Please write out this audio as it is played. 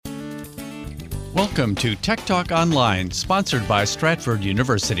Welcome to Tech Talk Online, sponsored by Stratford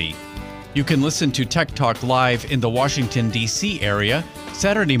University. You can listen to Tech Talk live in the Washington, D.C. area,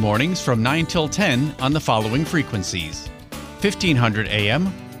 Saturday mornings from 9 till 10 on the following frequencies: 1500 AM,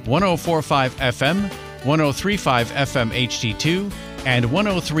 1045 FM, 1035 FM HD2, and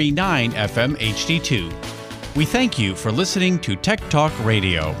 1039 FM HD2. We thank you for listening to Tech Talk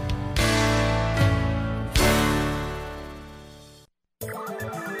Radio.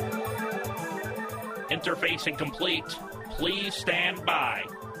 Interfacing complete. Please stand by.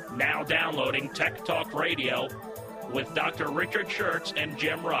 Now downloading Tech Talk Radio with Dr. Richard Schertz and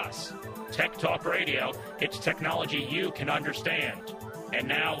Jim Russ. Tech Talk Radio, it's technology you can understand. And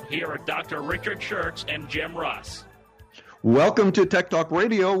now, here are Dr. Richard Schertz and Jim Russ. Welcome to Tech Talk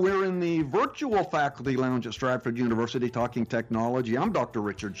Radio. We're in the virtual faculty lounge at Stratford University talking technology. I'm Dr.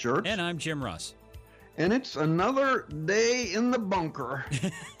 Richard Schertz. And I'm Jim Russ. And it's another day in the bunker.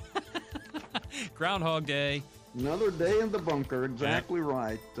 Groundhog Day. Another day in the bunker, exactly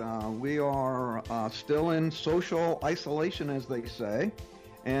right. We are still in social isolation, as they say,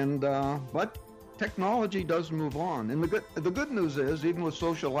 and but technology does move on. And the good news is, even with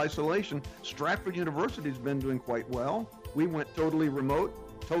social isolation, Stratford University's been doing quite well. We went totally remote,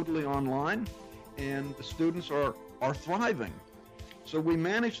 totally online, and the students are thriving. So we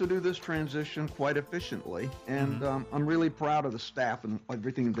managed to do this transition quite efficiently, and I'm really proud of the staff and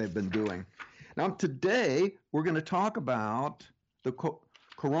everything they've been doing. Now, today, we're going to talk about the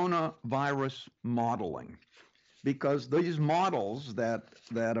coronavirus modeling, because these models that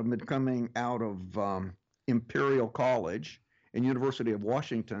have been coming out of Imperial College and University of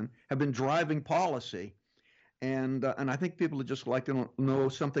Washington have been driving policy. And I think people would just like to know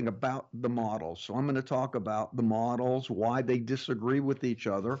something about the models. So I'm going to talk about the models, why they disagree with each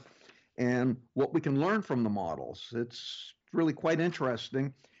other, and what we can learn from the models. It's really quite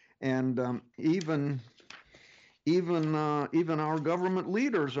interesting. And even our government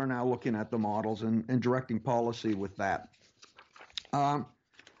leaders are now looking at the models and directing policy with that.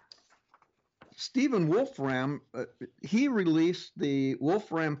 Stephen Wolfram, he released the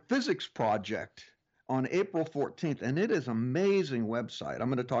Wolfram Physics Project on April 14th, and it is an amazing website. I'm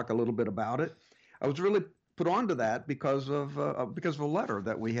going to talk a little bit about it. I was really put onto that because of a letter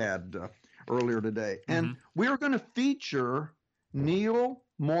that we had earlier today. And we are going to feature Neil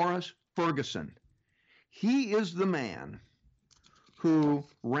Morris Ferguson. He is the man who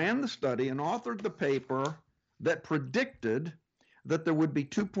ran the study and authored the paper that predicted that there would be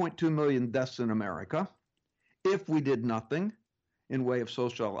 2.2 million deaths in America if we did nothing in way of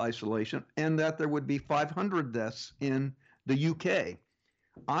social isolation, and that there would be 500 deaths in the UK.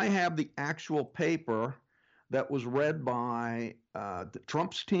 I have the actual paper that was read by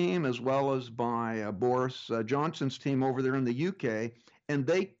Trump's team as well as by Boris Johnson's team over there in the UK, and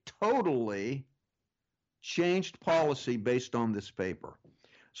they totally changed policy based on this paper.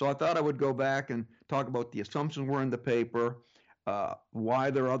 So I thought I would go back and talk about the assumptions were in the paper, why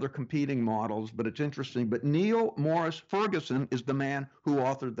there are other competing models, but it's interesting. But Neil Morris Ferguson is the man who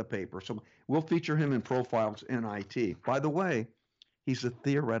authored the paper. So we'll feature him in Profiles in IT. By the way, he's a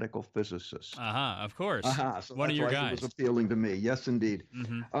theoretical physicist. Of course. So one of your guys. It was appealing to me. Yes, indeed.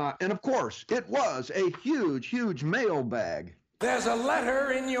 And of course, it was a huge, huge mailbag. There's a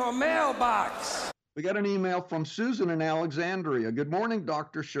letter in your mailbox. We got an email from Susan in Alexandria. Good morning,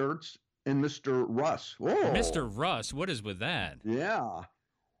 Dr. Schertz and Mr. Russ. Whoa. Mr. Russ, what is with that? Yeah.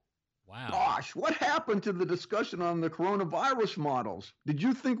 Wow. Gosh, what happened to the discussion on the coronavirus models? Did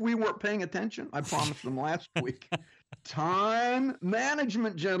you think we weren't paying attention? I promised them last week. Time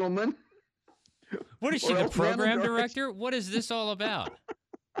management, gentlemen. What is she, the program director? What is this all about?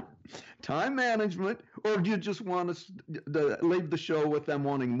 Time management, or do you just want us to leave the show with them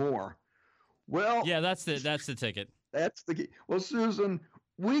wanting more? Well, yeah, that's the ticket. That's the key. Well, Susan,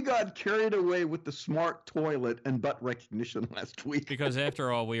 we got carried away with the smart toilet and butt recognition last week. Because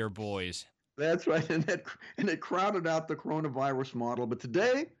after all, we are boys. That's right, and it crowded out the coronavirus model. But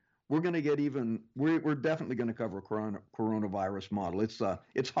today, we're going to get even. We're definitely going to cover coronavirus model.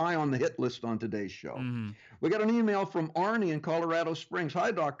 It's high on the hit list on today's show. We got an email from Arnie in Colorado Springs.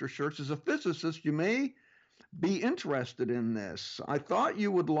 Hi, Dr. Schertz. As a physicist, you may be interested in this. I thought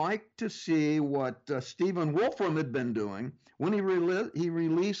you would like to see what Stephen Wolfram had been doing when he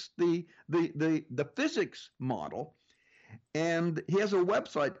released the physics model, and he has a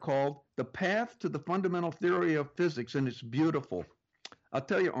website called The Path to the Fundamental Theory of Physics, and it's beautiful. I'll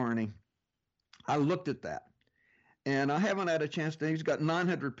tell you, Arnie, I looked at that, and I haven't had a chance to. He's got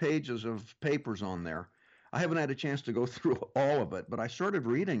 900 pages of papers on there. I haven't had a chance to go through all of it, but I started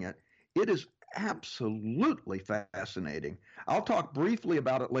reading it. It is absolutely fascinating. I'll talk briefly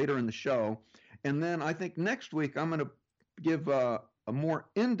about it later in the show. And then I think next week I'm going to give a more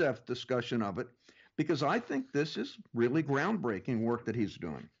in-depth discussion of it, because I think this is really groundbreaking work that he's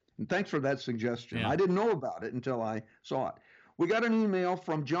doing. And thanks for that suggestion. Yeah. I didn't know about it until I saw it. We got an email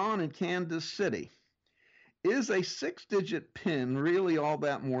from John in Kansas City. Is a 6-digit PIN really all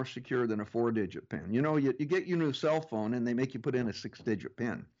that more secure than a 4-digit PIN? You know, you get your new cell phone and they make you put in a 6-digit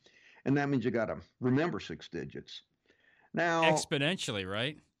PIN. And that means you got to remember 6 digits. Now, exponentially,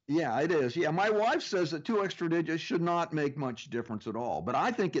 right? Yeah, it is. Yeah, my wife says that 2 extra digits should not make much difference at all, but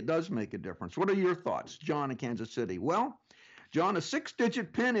I think it does make a difference. What are your thoughts, John in Kansas City? Well, John, a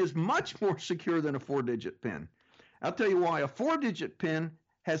 6-digit PIN is much more secure than a 4-digit PIN. I'll tell you why. A 4-digit PIN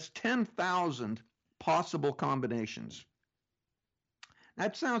has 10,000 possible combinations.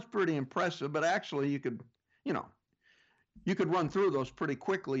 That sounds pretty impressive, but actually you could run through those pretty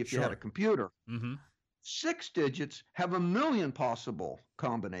quickly if you had a computer. Mm-hmm. 6 digits have 1 million possible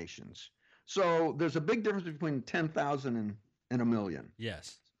combinations. So there's a big difference between 10,000 and 1 million.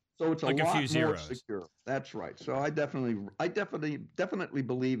 Yes. So it's like a lot few more zeros. secure. That's right. So I definitely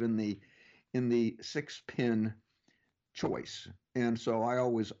believe in the 6-pin choice. And so I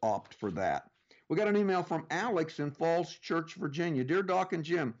always opt for that. We got an email from Alex in Falls Church, Virginia. Dear Doc and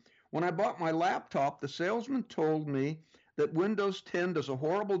Jim, when I bought my laptop, the salesman told me that Windows 10 does a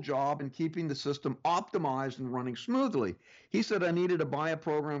horrible job in keeping the system optimized and running smoothly. He said I needed to buy a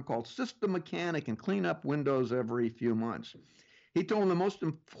program called System Mechanic and clean up Windows every few months. He told me the most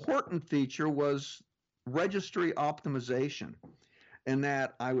important feature was registry optimization, and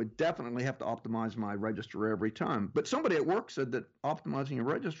that I would definitely have to optimize my registry every time. But somebody at work said that optimizing your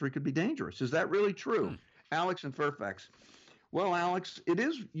registry could be dangerous. Is that really true? Alex in Fairfax. Well, Alex, it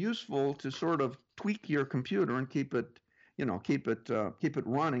is useful to sort of tweak your computer and keep it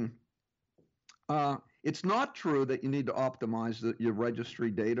running. It's not true that you need to optimize your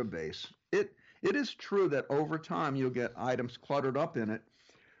registry database. It is true that over time you'll get items cluttered up in it,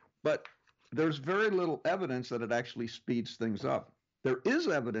 but there's very little evidence that it actually speeds things up. There is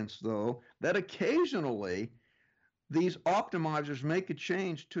evidence, though, that occasionally these optimizers make a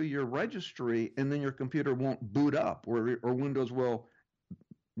change to your registry and then your computer won't boot up, or Windows will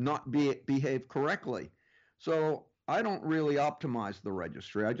not behave correctly. So I don't really optimize the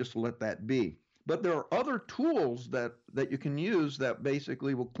registry. I just let that be. But there are other tools that you can use that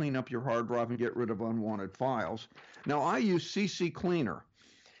basically will clean up your hard drive and get rid of unwanted files. Now, I use CC Cleaner.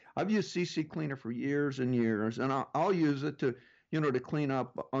 I've used CC Cleaner for years and years, and I'll use it to clean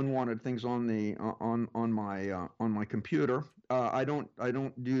up unwanted things on my computer. I don't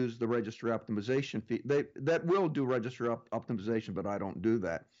use the registry optimization fee. That will do registry optimization, but I don't do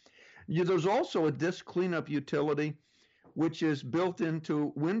that. There's also a disk cleanup utility, which is built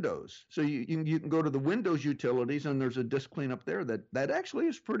into Windows. So you can go to the Windows utilities, and there's a disk cleanup there that actually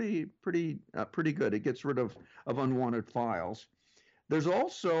is pretty good. It gets rid of unwanted files. There's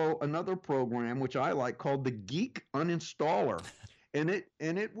also another program which I like called the Geek Uninstaller, and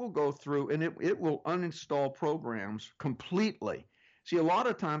it will go through and it will uninstall programs completely. See, a lot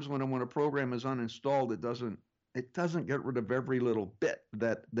of times when a program is uninstalled, it doesn't get rid of every little bit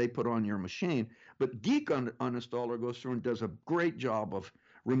that they put on your machine. But Geek Uninstaller goes through and does a great job of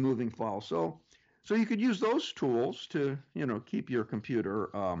removing files. So you could use those tools to keep your computer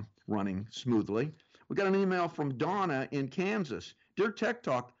running smoothly. We got an email from Donna in Kansas. Dear Tech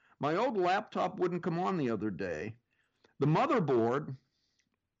Talk, my old laptop wouldn't come on the other day. The motherboard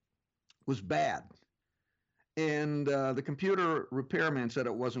was bad, and the computer repairman said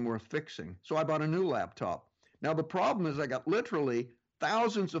it wasn't worth fixing. So I bought a new laptop. Now the problem is I got literally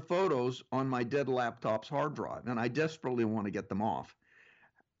thousands of photos on my dead laptop's hard drive, and I desperately want to get them off.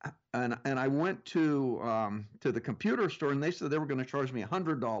 And I went to the computer store, and they said they were going to charge me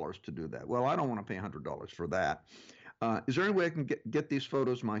 $100 to do that. Well, I don't want to pay $100 for that. Is there any way I can get these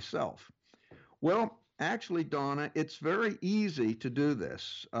photos myself? Well, actually, Donna, it's very easy to do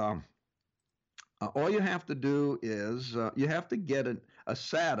this. All you have to do is you have to get a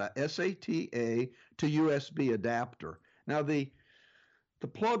SATA, S-A-T-A, to USB adapter. Now, the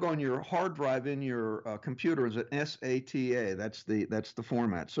plug on your hard drive in your computer is an SATA. That's the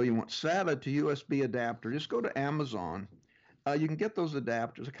format. So you want SATA to USB adapter. Just go to Amazon. You can get those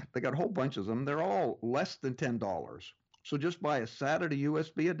adapters. They got a whole bunch of them. They're all less than $10. So just buy a SATA to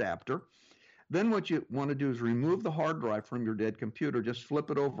USB adapter. Then what you want to do is remove the hard drive from your dead computer. Just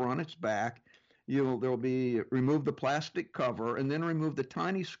flip it over on its back. Remove the plastic cover, and then remove the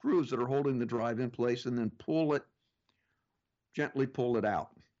tiny screws that are holding the drive in place, and then gently pull it out.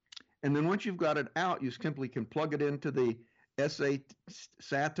 And then once you've got it out, you simply can plug it into the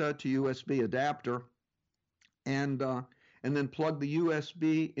SATA to USB adapter, and and then plug the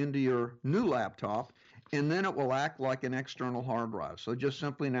USB into your new laptop, and then it will act like an external hard drive. So just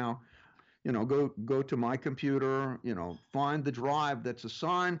simply now, go to my computer, find the drive that's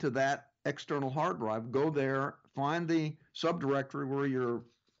assigned to that external hard drive, go there, find the subdirectory where your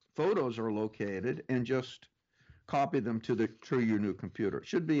photos are located, and just copy them to your new computer. It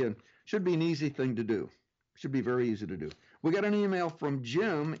should be an easy thing to do. Should be very easy to do. We got an email from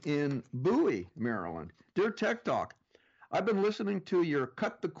Jim in Bowie, Maryland. Dear Tech Talk, I've been listening to your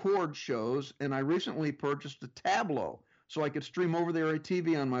Cut the Cord shows, and I recently purchased a Tablo so I could stream over-the-air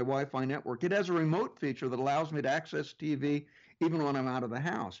TV on my Wi-Fi network. It has a remote feature that allows me to access TV even when I'm out of the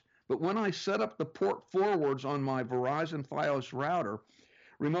house. But when I set up the port forwards on my Verizon Fios router,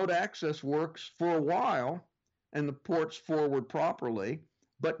 remote access works for a while, and the ports forward properly,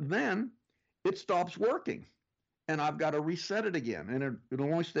 but then it stops working, and I've got to reset it again, and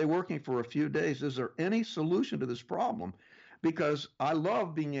it'll only stay working for a few days. Is there any solution to this problem? Because I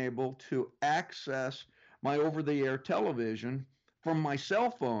love being able to access my over-the-air television from my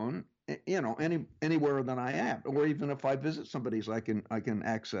cell phone, anywhere that I am, or even if I visit somebody's, I can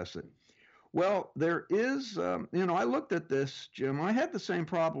access it. Well, there is, I looked at this, Jim. I had the same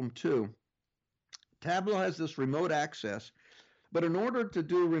problem too. Tablo has this remote access, but in order to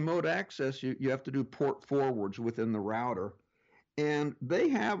do remote access, you have to do port forwards within the router. And they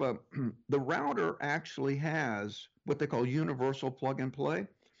have the router actually has what they call universal plug and play.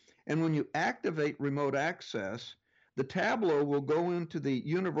 And when you activate remote access, the Tablo will go into the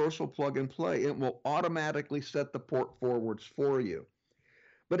universal plug and play. It will automatically set the port forwards for you.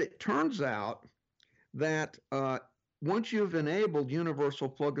 But it turns out that once you've enabled universal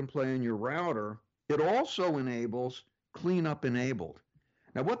plug and play in your router, it also enables cleanup enabled.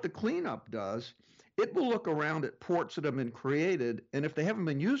 Now, what the cleanup does, it will look around at ports that have been created, and if they haven't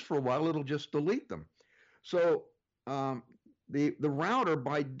been used for a while, it'll just delete them. So the router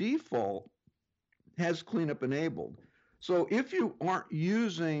by default has cleanup enabled. So if you aren't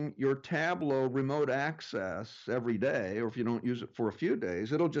using your Tablo remote access every day, or if you don't use it for a few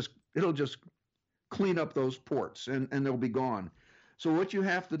days, it'll just clean up those ports and they'll be gone. So what you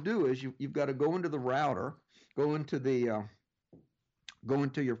have to do is you've got to go into the router, go into your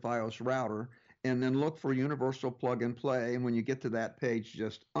Fios router, and then look for universal plug and play. And when you get to that page,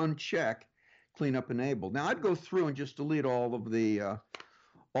 just uncheck cleanup enabled. Now I'd go through and just delete all the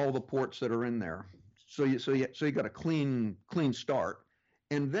ports that are in there. So you got a clean start,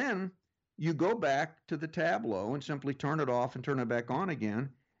 and then you go back to the Tablo and simply turn it off and turn it back on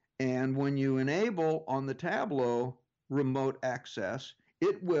again. And when you enable on the Tablo remote access,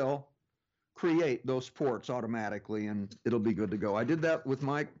 it will create those ports automatically, and it'll be good to go. I did that with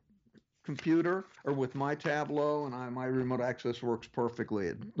my computer or with my Tablo, and my remote access works perfectly.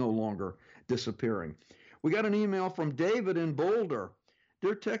 It's no longer disappearing. We got an email from David in Boulder.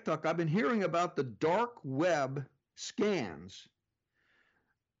 Dear Tech Talk, I've been hearing about the dark web scans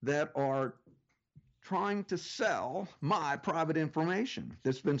that are trying to sell my private information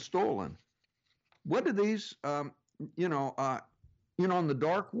that's been stolen. What do these, on the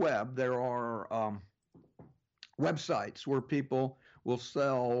dark web, there are websites where people will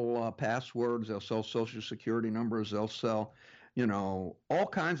sell passwords, they'll sell social security numbers, they'll sell all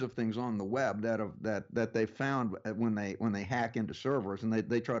kinds of things on the web that they found when they hack into servers, and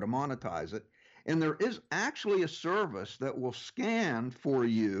they try to monetize it. And there is actually a service that will scan for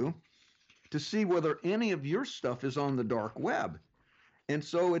you to see whether any of your stuff is on the dark web. And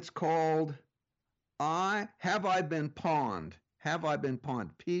so it's called Have I Been Pawned? Have I Been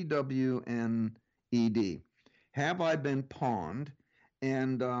Pawned? PWNED. Have I Been Pawned?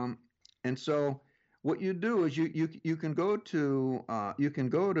 And so what you do is you can go to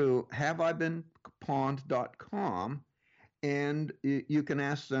haveibeenpawned.com, and you can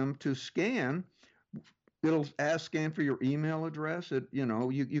ask them to scan. It'll scan for your email address.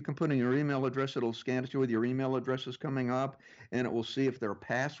 You can put in your email address. It'll scan it with your email addresses coming up, and it will see if there are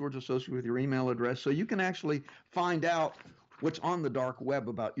passwords associated with your email address. So you can actually find out what's on the dark web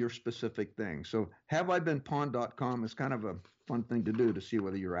about your specific thing. So haveibeenpawned.com is kind of a fun thing to do to see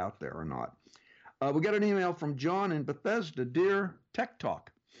whether you're out there or not. We got an email from John in Bethesda. Dear Tech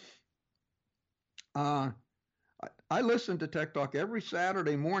Talk, I listen to Tech Talk every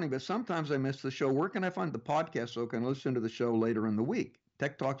Saturday morning, but sometimes I miss the show. Where can I find the podcast so I can listen to the show later in the week?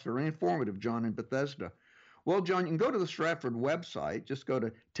 Tech Talk's very informative, John in Bethesda. Well, John, you can go to the Stratford website. Just go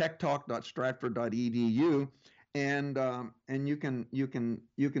to techtalk.stratford.edu, and you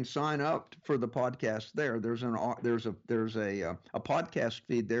can sign up for the podcast there. There's a podcast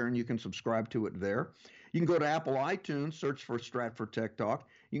feed there, and you can subscribe to it there. You can go to Apple iTunes, search for Stratford Tech Talk.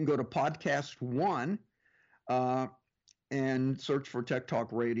 You can go to Podcast One, and search for Tech Talk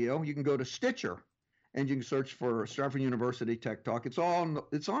Radio. You can go to Stitcher and you can search for Stratford University Tech Talk. It's on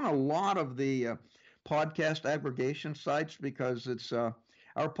a lot of the podcast aggregation sites because it's our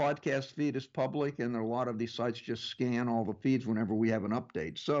podcast feed is public, and a lot of these sites just scan all the feeds whenever we have an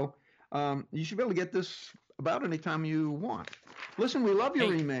update. So you should be able to get this about any time you want. Listen, we love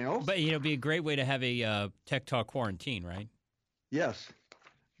your emails. But it'd be a great way to have a Tech Talk quarantine, right? Yes.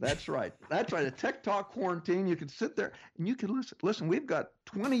 That's right. That's right. A Tech Talk quarantine. You can sit there and you can listen. Listen, we've got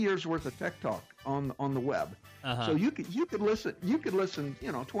 20 years worth of Tech Talk on the web. So you could listen. You could listen.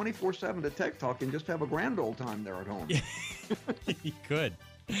 24/7 to Tech Talk and just have a grand old time there at home. You could.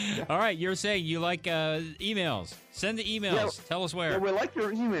 Yeah. All right. You're saying you like emails. Send the emails. Yeah, tell us where. Yeah, we like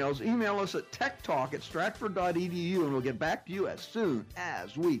your emails. Email us at techtalk@stratford.edu, and we'll get back to you as soon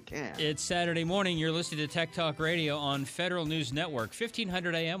as we can. It's Saturday morning. You're listening to Tech Talk Radio on Federal News Network,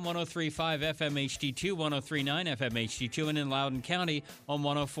 1500 AM, 103.5 FM HD2, 103.9 FM HD2, and in Loudoun County on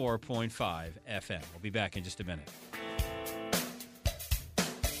 104.5 FM. We'll be back in just a minute.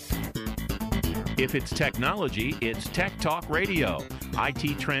 If it's technology, it's Tech Talk Radio.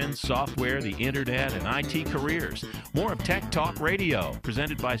 IT trends, software, the internet, and IT careers. More of Tech Talk Radio,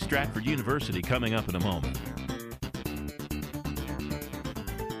 presented by Stratford University, coming up in a moment.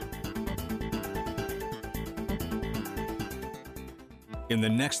 In the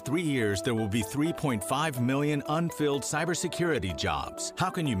next 3 years, there will be 3.5 million unfilled cybersecurity jobs. How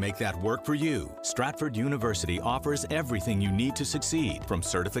can you make that work for you? Stratford University offers everything you need to succeed, from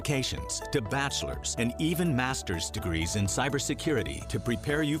certifications to bachelor's and even master's degrees in cybersecurity to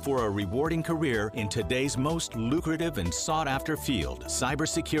prepare you for a rewarding career in today's most lucrative and sought-after field,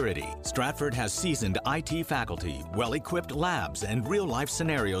 cybersecurity. Stratford has seasoned IT faculty, well-equipped labs, and real-life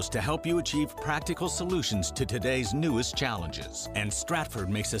scenarios to help you achieve practical solutions to today's newest challenges. And Stratford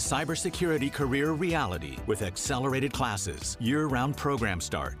makes a cybersecurity career reality with accelerated classes, year-round program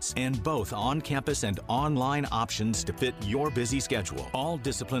starts, and both on-campus and online options to fit your busy schedule. All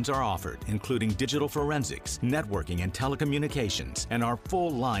disciplines are offered, including digital forensics, networking, and telecommunications, and our full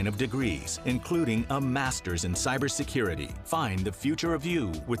line of degrees, including a master's in cybersecurity. Find the future of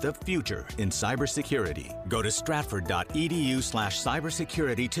you with a future in cybersecurity. Go to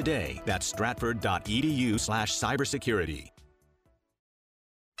stratford.edu/cybersecurity today. That's stratford.edu/cybersecurity.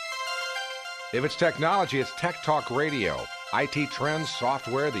 If it's technology, it's Tech Talk Radio. IT trends,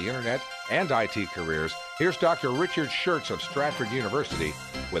 software, the internet, and IT careers. Here's Dr. Richard Schertz of Stratford University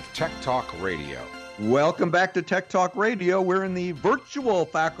with Tech Talk Radio. Welcome back to Tech Talk Radio. We're in the virtual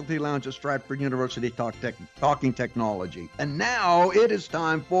faculty lounge at Stratford University talking technology. And now it is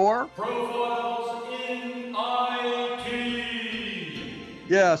time for Profiles in IT.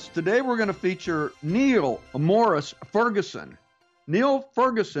 Yes, today we're going to feature Neil Morris Ferguson. Neil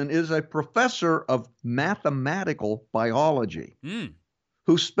Ferguson is a professor of mathematical biology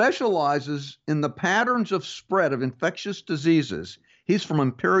who specializes in the patterns of spread of infectious diseases. He's from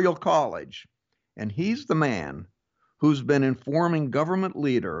Imperial College, and he's the man who's been informing government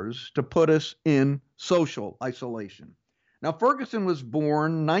leaders to put us in social isolation. Now, Ferguson was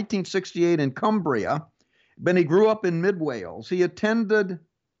born 1968 in Cumbria, but he grew up in mid-Wales. He attended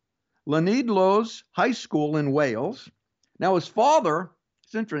Llanidloes High School in Wales. Now, his father,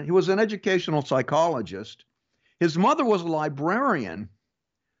 it's interesting, he was an educational psychologist. His mother was a librarian.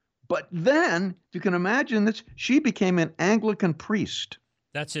 But then, if you can imagine this, she became an Anglican priest.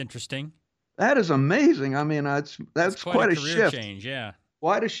 That's interesting. That is amazing. I mean, that's quite a career shift. Change, yeah.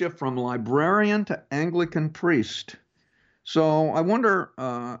 Quite a shift from librarian to Anglican priest. So I wonder,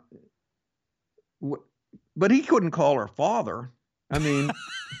 but he couldn't call her father. I mean,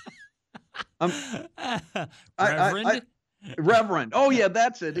 Reverend? Reverend. Oh, yeah,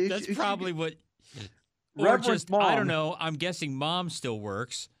 that's it. That's probably what. Or Reverend just, Mom. I don't know. I'm guessing mom still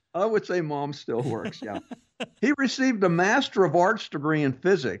works. I would say mom still works, yeah. He received a Master of Arts degree in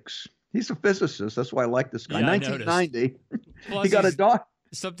physics. He's a physicist. That's why I like this guy. Yeah, 1990. Plus, he got a doc.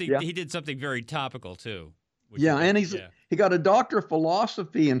 He did something very topical, too. Yeah, and he got a Doctor of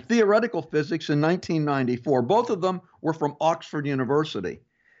Philosophy in Theoretical Physics in 1994. Both of them were from Oxford University.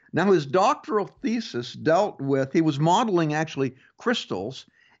 Now, his doctoral thesis he was modeling actually crystals,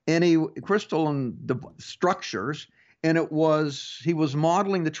 crystal and the structures, and he was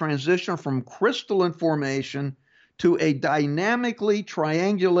modeling the transition from crystalline formation to a dynamically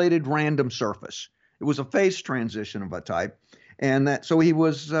triangulated random surface. It was a phase transition of a type, so he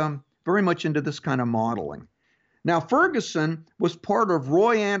was very much into this kind of modeling. Now, Ferguson was part of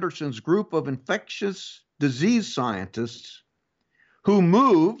Roy Anderson's group of infectious disease scientists who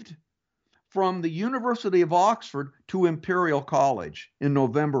moved from the University of Oxford to Imperial College in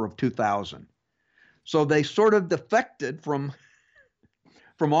November of 2000. So they sort of defected from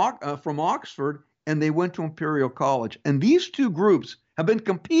Oxford, and they went to Imperial College. And these two groups have been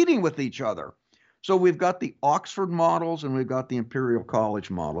competing with each other. So we've got the Oxford models and we've got the Imperial College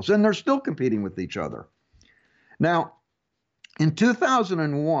models, and they're still competing with each other. Now, in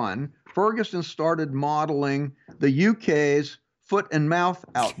 2001, Ferguson started modeling the UK's foot and mouth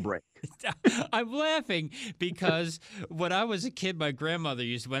outbreak. I'm laughing because when I was a kid, my grandmother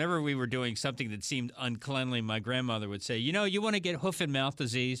whenever we were doing something that seemed uncleanly, my grandmother would say, you want to get hoof and mouth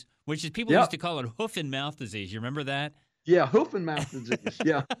disease, which is people used to call it hoof and mouth disease. You remember that? Yeah, hoof and mouth disease.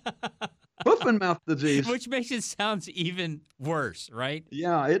 Yeah. Hoof and mouth disease. Which makes it sound even worse, right?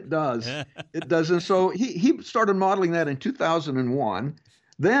 Yeah, it does. It does. And so he started modeling that in 2001.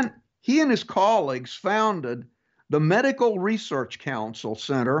 Then he and his colleagues founded the Medical Research Council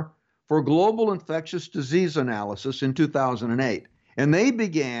Center for Global Infectious Disease Analysis in 2008. And they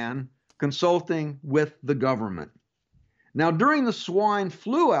began consulting with the government. Now, during the swine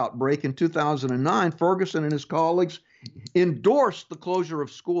flu outbreak in 2009, Ferguson and his colleagues endorsed the closure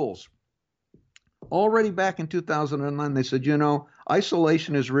of schools. Already back in 2009, they said,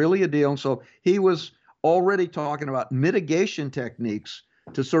 isolation is really a deal. And so he was already talking about mitigation techniques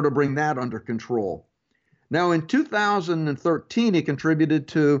to sort of bring that under control. Now, in 2013, he contributed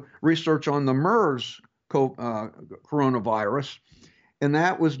to research on the MERS coronavirus, and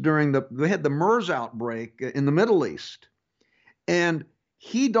that was they had the MERS outbreak in the Middle East. And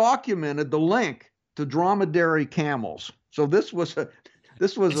he documented the link to dromedary camels. So this was a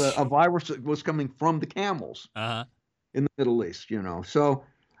virus that was coming from the camels in the Middle East, So,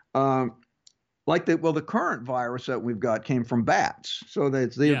 the current virus that we've got came from bats. So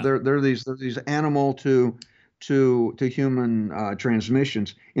they're these animal to human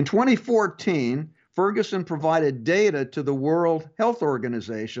transmissions. In 2014, Ferguson provided data to the World Health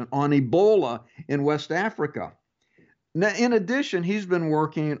Organization on Ebola in West Africa. Now, in addition, he's been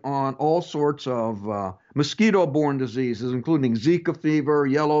working on all sorts of mosquito-borne diseases, including Zika fever,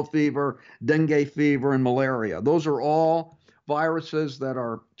 yellow fever, dengue fever, and malaria. Those are all viruses that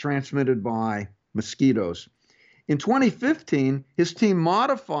are transmitted by mosquitoes. In 2015, his team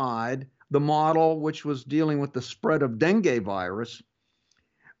modified the model which was dealing with the spread of dengue virus,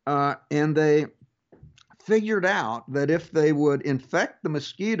 and they figured out that if they would infect the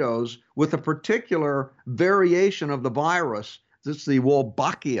mosquitoes with a particular variation of the virus, this is the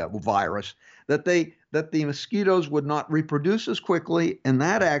Wolbachia virus, that the mosquitoes would not reproduce as quickly, and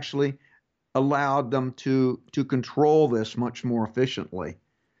that actually allowed them to control this much more efficiently.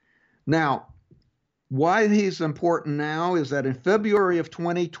 Now, why he's important now is that in February of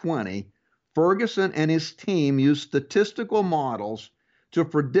 2020, Ferguson and his team used statistical models to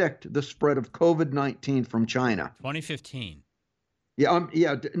predict the spread of COVID-19 from China. 2015.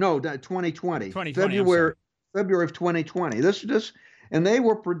 2020. February of 2020. And they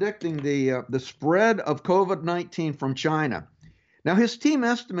were predicting the spread of COVID-19 from China. Now, his team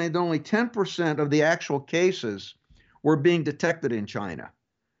estimated that only 10% of the actual cases were being detected in China.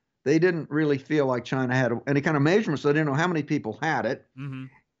 They didn't really feel like China had any kind of measurements. So they didn't know how many people had it. Mm-hmm.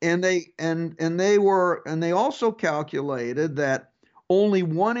 And they also calculated that only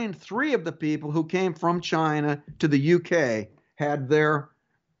 1 in 3 of the people who came from China to the UK had their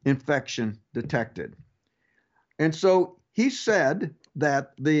infection detected. And so he said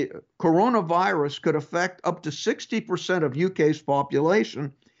that the coronavirus could affect up to 60% of UK's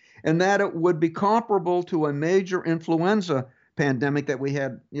population, and that it would be comparable to a major influenza pandemic that we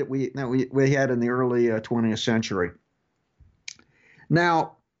had in the early 20th century.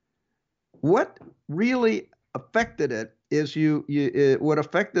 Now, what really affected it is what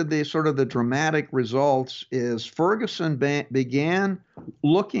affected the sort of the dramatic results is Ferguson began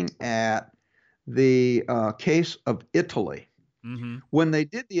looking at the case of Italy. Mm-hmm. When they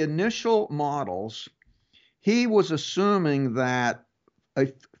did the initial models, he was assuming that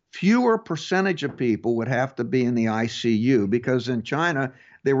a fewer percentage of people would have to be in the ICU because in China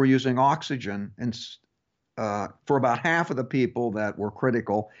they were using oxygen and for about half of the people that were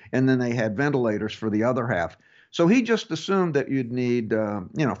critical, and then they had ventilators for the other half. So he just assumed that you'd need,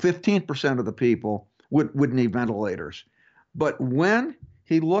 15% of the people would need ventilators. But when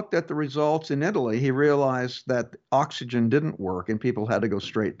he looked at the results in Italy, he realized that oxygen didn't work and people had to go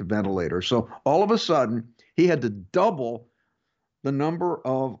straight to ventilators. So all of a sudden, he had to double the number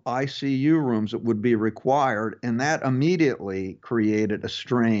of ICU rooms that would be required, and that immediately created a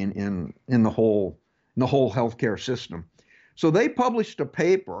strain in the whole healthcare system. So they published a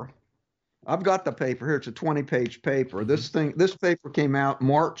paper. I've got the paper here. It's a 20-page paper. This paper came out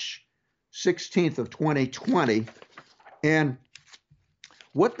March 16th of 2020, and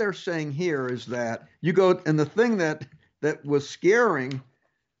what they're saying here is that you go, and the thing that was scaring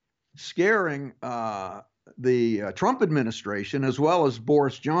the Trump administration as well as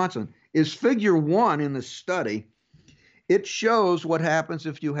Boris Johnson is figure 1 in the study. It shows what happens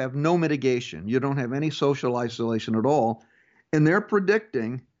if you have no mitigation. You don't have any social isolation at all. And they're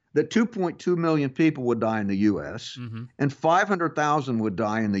predicting that 2.2 million people would die in the U.S. And 500,000 would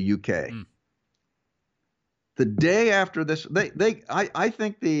die in the U.K. The day after this, I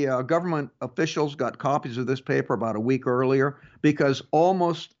think the government officials got copies of this paper about a week earlier, because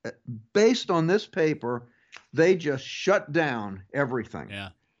almost based on this paper, they just shut down everything. Yeah.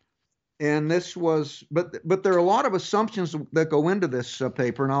 And this was, but there are a lot of assumptions that go into this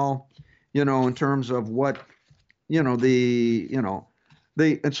paper, and I'll, in terms of what, and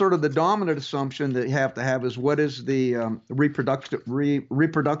sort of the dominant assumption that you have to have is what is the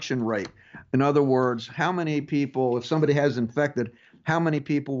reproduction rate? In other words, how many people, if somebody has infected, how many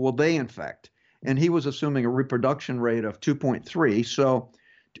people will they infect? And he was assuming a reproduction rate of 2.3. So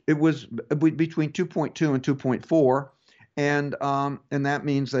it was between 2.2 and 2.4. And that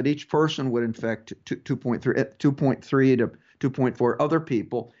means that each person would infect 2.3 to 2.4 other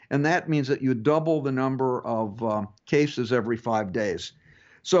people. And that means that you double the number of cases every 5 days.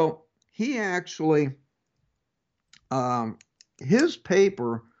 So he actually, his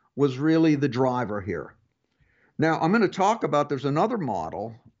paper was really the driver here. Now, I'm going to talk about, there's another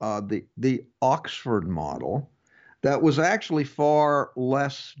model, the Oxford model, that was actually far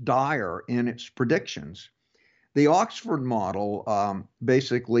less dire in its predictions. The Oxford model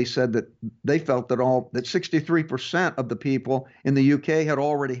basically said that they felt that 63% of the people in the UK had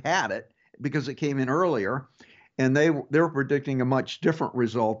already had it because it came in earlier, and they were predicting a much different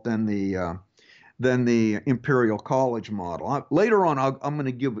result than the Imperial College model. Later on, I'm going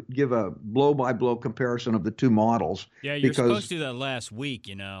to give a blow-by-blow comparison of the two models. Yeah, you're supposed to do that last week,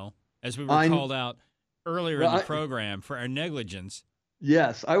 as we were called out earlier in the program for our negligence.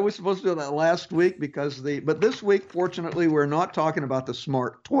 Yes, I was supposed to do that last week but this week, fortunately, we're not talking about the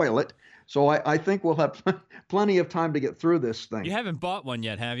smart toilet. So I think we'll have plenty of time to get through this thing. You haven't bought one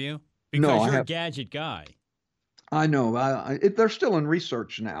yet, have you? Because no, you're a gadget guy. I know. They're still in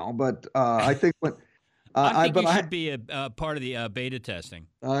research now, but I think when I think you should be a part of the beta testing.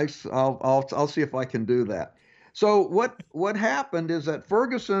 I'll see if I can do that. So what happened is that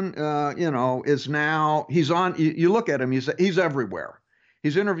Ferguson, is now he's on. You look at him; he's everywhere.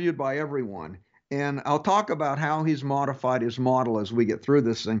 He's interviewed by everyone. And I'll talk about how he's modified his model as we get through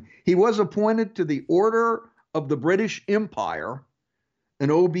this thing. He was appointed to the Order of the British Empire, an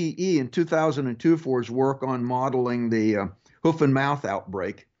OBE, in 2002 for his work on modeling the hoof and mouth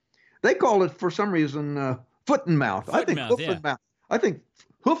outbreak. They call it, for some reason, foot and mouth. I think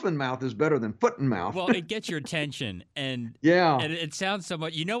hoof and mouth is better than foot and mouth. Well, it gets your attention, and and it sounds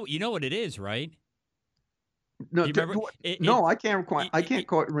somewhat. You know what it is, right? No, I can't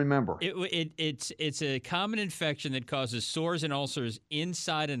quite remember. It's a common infection that causes sores and ulcers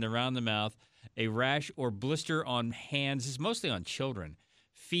inside and around the mouth, a rash or blister on hands. It's mostly on children,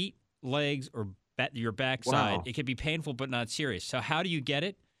 feet, legs, or your backside. Wow. It can be painful but not serious. So how do you get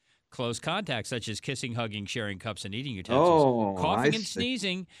it? Close contact, such as kissing, hugging, sharing cups and eating utensils. Coughing and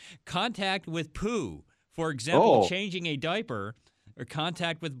sneezing, contact with poo. For example, changing a diaper, or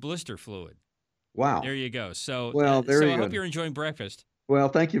contact with blister fluid. Wow. There you go. So, I hope you're enjoying breakfast. Well,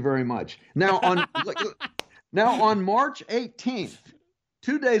 thank you very much. Now on March 18th,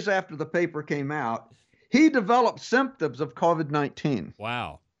 2 days after the paper came out, he developed symptoms of COVID-19.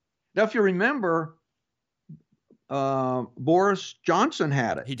 Wow. Now, if you remember, Boris Johnson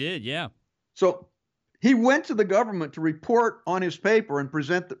had it. He did, yeah. So he went to the government to report on his paper and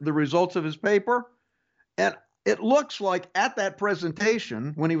present the results of his paper. And it looks like at that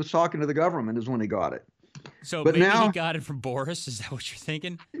presentation, when he was talking to the government, is when he got it. So maybe he got it from Boris? Is that what you're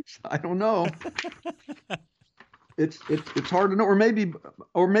thinking? I don't know. It's hard to know,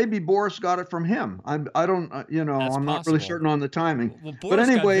 or maybe Boris got it from him. I'm not really certain on the timing. Well, Boris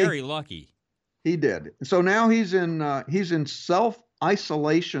got very lucky. He did. So now he's in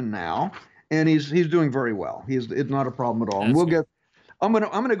self-isolation now, and he's doing very well. It's not a problem at all. And I'm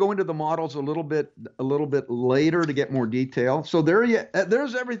gonna go into the models a little bit later to get more detail. So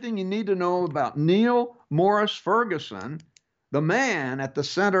there's everything you need to know about Neil Morris Ferguson, the man at the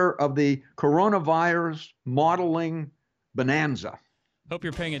center of the coronavirus modeling bonanza. Hope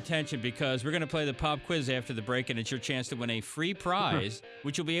you're paying attention, because we're going to play the pop quiz after the break, and it's your chance to win a free prize,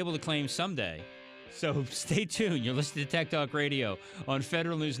 which you'll be able to claim someday. So stay tuned. You're listening to Tech Talk Radio on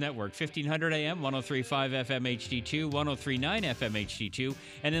Federal News Network, 1500 AM, 103.5 FM HD2, 103.9 FM HD2,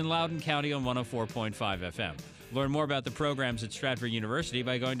 and in Loudoun County on 104.5 FM. Learn more about the programs at Stratford University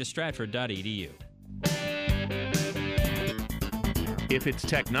by going to stratford.edu. If it's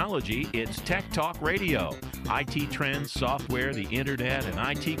technology, it's Tech Talk Radio. IT trends, software, the internet,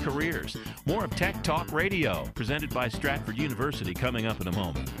 and IT careers. More of Tech Talk Radio, presented by Stratford University, coming up in a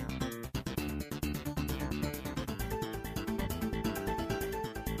moment.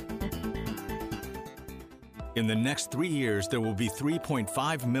 In the next 3 years, there will be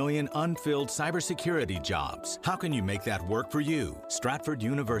 3.5 million unfilled cybersecurity jobs. How can you make that work for you? Stratford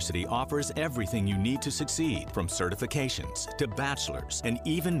University offers everything you need to succeed, from certifications to bachelor's and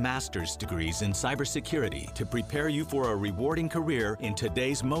even master's degrees in cybersecurity to prepare you for a rewarding career in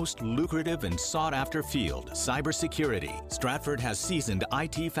today's most lucrative and sought-after field, cybersecurity. Stratford has seasoned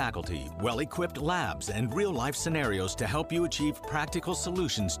IT faculty, well-equipped labs, and real-life scenarios to help you achieve practical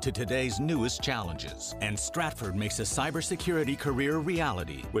solutions to today's newest challenges. And Stratford makes a cybersecurity career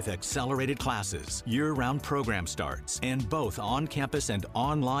reality with accelerated classes, year-round program starts, and both on-campus and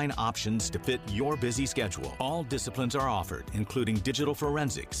online options to fit your busy schedule. All disciplines are offered, including digital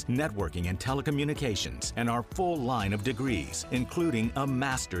forensics, networking, and telecommunications, and our full line of degrees, including a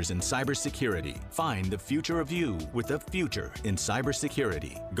master's in cybersecurity. Find the future of you with a future in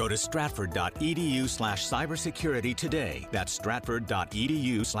cybersecurity. Go to stratford.edu/cybersecurity today. That's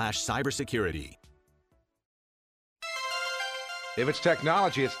stratford.edu/cybersecurity. If it's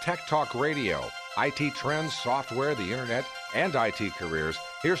technology, it's Tech Talk Radio. IT trends, software, the internet, and IT careers.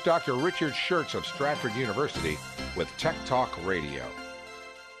 Here's Dr. Richard Schertz of Stratford University with Tech Talk Radio.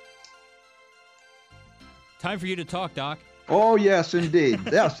 Time for you to talk, Doc. Oh, yes, indeed.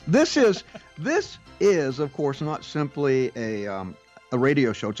 Yes, this is, of course, not simply a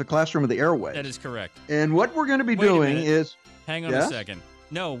radio show. It's a classroom of the airwaves. That is correct. And what we're going to be doing is... Hang on a second.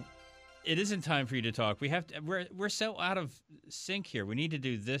 No, it isn't time for you to talk. We have to. We're so out of sync here. We need to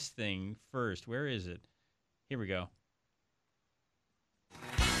do this thing first. Where is it? Here we go.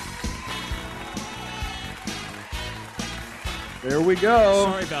 There we go.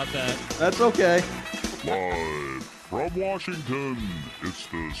 Sorry about that. That's okay. Live from Washington, it's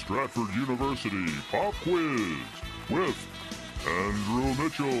the Stratford University Pop Quiz with Andrew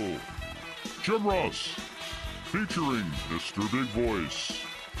Mitchell, Jim Ross, featuring Mr. Big Voice,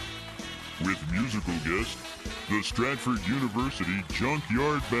 with musical guest, the Stratford University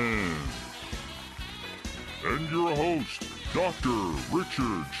Junkyard Band, and your host, Dr.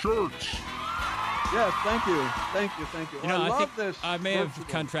 Richard Schertz. Yes, thank you. You know, I think love this. I may have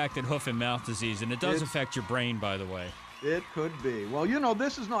contracted hoof and mouth disease, and it does affect your brain, by the way. It could be. Well, you know,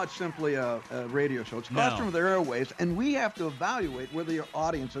 this is not simply a radio show. It's a classroom of the airwaves, and we have to evaluate whether your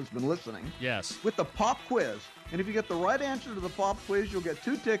audience has been listening. Yes. With the pop quiz. And if you get the right answer to the pop quiz, you'll get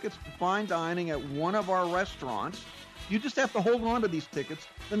 2 tickets to fine dining at one of our restaurants. You just have to hold on to these tickets,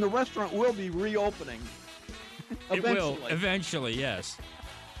 then the restaurant will be reopening. It will, eventually, yes.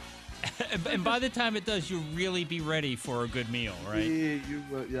 And by the time it does, you'll really be ready for a good meal, right?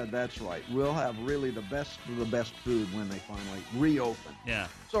 Yeah, that's right. We'll have really the best of the best food when they finally reopen. Yeah.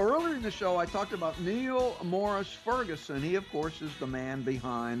 So earlier in the show, I talked about Neil Morris Ferguson. He, of course, is the man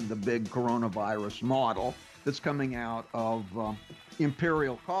behind the big coronavirus model that's coming out of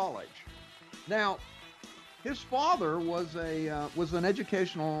Imperial College. Now, his father was an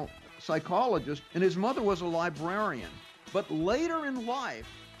educational psychologist, and his mother was a librarian. But later in life,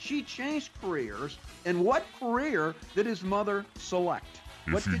 she changed careers, and what career did his mother select?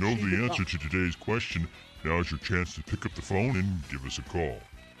 If you know the answer to today's question, now's your chance to pick up the phone and give us a call.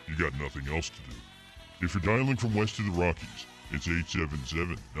 You got nothing else to do. If you're dialing from west of the Rockies, it's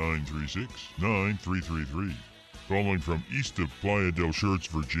 877-936-9333. Calling from east of Playa del Schertz,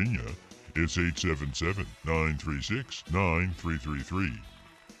 Virginia, it's 877-936-9333.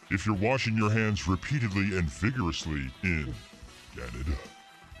 If you're washing your hands repeatedly and vigorously in Canada,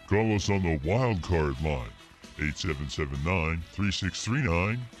 call us on the wild card line,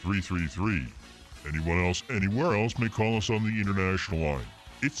 877-936-9333. Anyone else, anywhere else, may call us on the international line.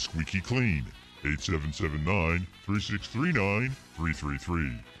 It's squeaky clean,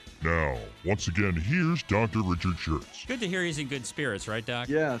 877-936-9333. Now, once again, here's Dr. Richard Schertz. Good to hear he's in good spirits, right, Doc?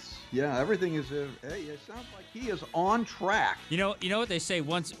 Yes. Yeah, everything is, it sounds like he is on track. You know what they say,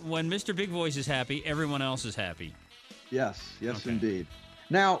 when Mr. Big Voice is happy, everyone else is happy. Yes, indeed.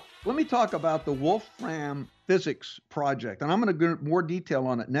 Now, let me talk about the Wolfram Physics Project, and I'm going to go into more detail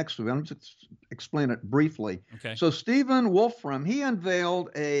on it next week. I'm just explain it briefly. Okay. So Stephen Wolfram, he unveiled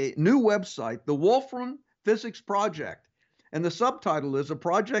a new website, the Wolfram Physics Project, And the subtitle is A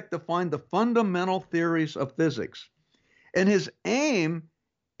Project to Find the Fundamental Theories of Physics. And his aim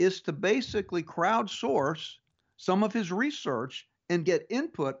is to basically crowdsource some of his research and get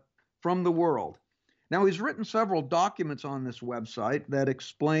input from the world. Now, he's written several documents on this website that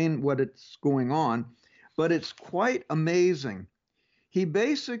explain what it's going on, but it's quite amazing. He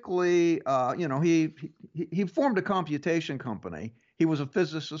basically, he formed a computation company. He was a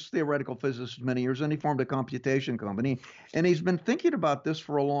physicist, theoretical physicist many years, and he formed a computation company. And he's been thinking about this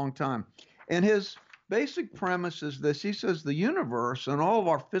for a long time. And his basic premise is this. He says the universe and all of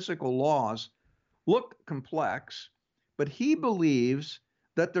our physical laws look complex, but he believes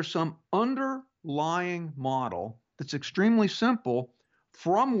that there's some underlying model that's extremely simple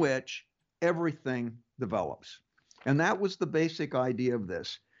from which everything develops. And that was the basic idea of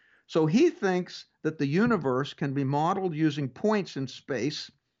this. So he thinks that the universe can be modeled using points in space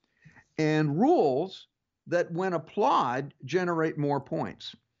and rules that, when applied, generate more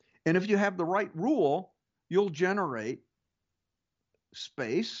points. And if you have the right rule, you'll generate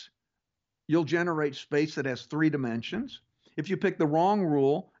space. You'll generate space that has 3 dimensions. If you pick the wrong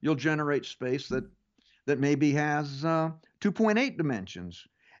rule, you'll generate space that maybe has 2.8 dimensions.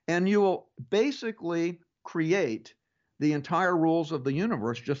 And you will basically create the entire rules of the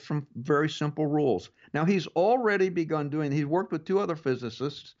universe just from very simple rules. Now, he's already begun doing, he's worked with 2 other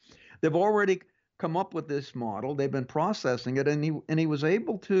physicists. They've already come up with this model. They've been processing it, and he was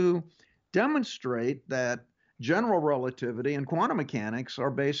able to demonstrate that general relativity and quantum mechanics are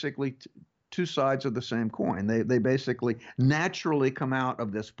basically 2 sides of the same coin. They basically naturally come out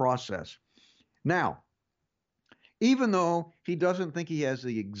of this process. Now, even though he doesn't think he has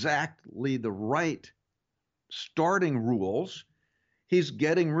exactly the right starting rules, he's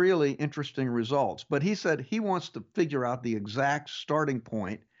getting really interesting results. But he said he wants to figure out the exact starting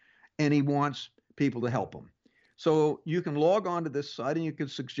point, and he wants people to help him. So you can log on to this site and you can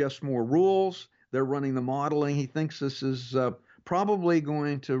suggest more rules. They're running the modeling. He thinks this is probably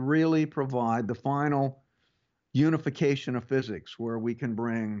going to really provide the final unification of physics, where we can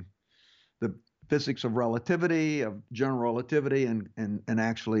bring the physics of relativity, of general relativity, and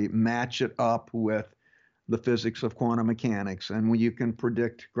actually match it up with the physics of quantum mechanics, and when you can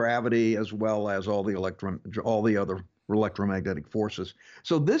predict gravity as well as all the other electromagnetic forces.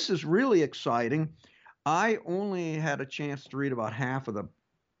 So this is really exciting. I only had a chance to read about half of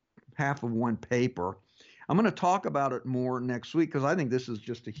one paper. I'm going to talk about it more next week because I think this is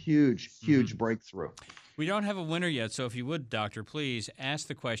just a huge breakthrough. We don't have a winner yet, so if you would, Doctor, please ask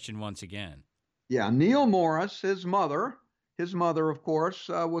the question once again. Yeah, Neil Morris, his mother, of course,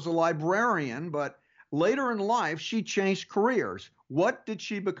 was a librarian, but later in life, she changed careers. What did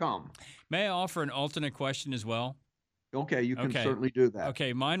she become? May I offer an alternate question as well? Okay, you can certainly do that.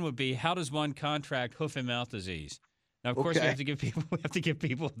 Okay, mine would be, how does one contract hoof and mouth disease? Now, of course, we have to give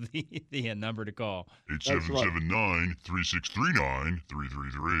people the number to call.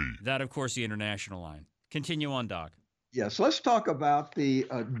 8779-3639-333. That, of course, the international line. Continue on, Doc. Yes, let's talk about the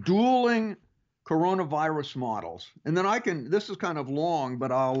dueling coronavirus models, and then this is kind of long,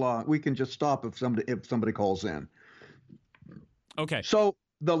 but we can just stop if somebody calls in. Okay. So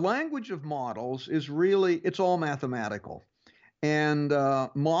the language of models is really, it's all mathematical, and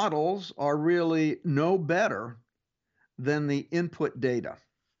models are really no better than the input data.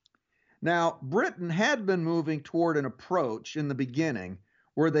 Now, Britain had been moving toward an approach in the beginning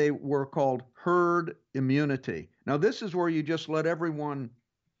where they were called herd immunity. Now, this is where you just let everyone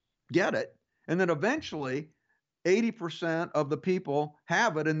get it, and then eventually 80% of the people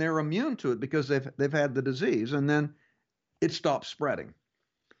have it and they're immune to it because they've had the disease, and then it stops spreading.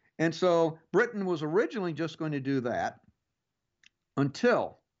 And so Britain was originally just going to do that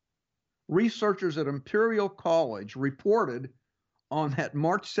until researchers at Imperial College reported on that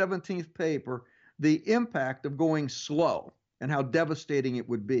March 17th paper the impact of going slow and how devastating it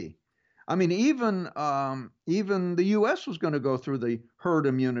would be. I mean, even the U.S. was going to go through the herd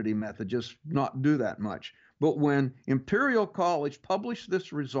immunity method, just not do that much. But when Imperial College published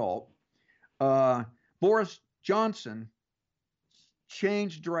this result, Boris Johnson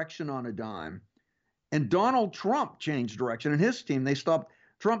changed direction on a dime, and Donald Trump changed direction, and his team,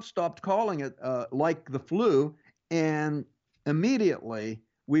 Trump stopped calling it like the flu, and immediately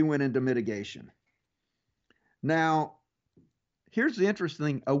we went into mitigation. Now, here's the interesting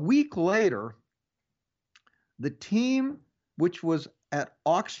thing. A week later, the team, which was at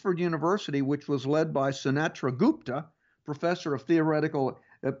Oxford University, which was led by Sunetra Gupta, professor of theoretical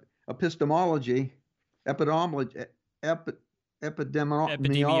epidemiology.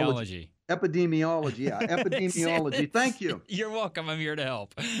 Epidemiology, yeah, epidemiology. Thank you. You're welcome. I'm here to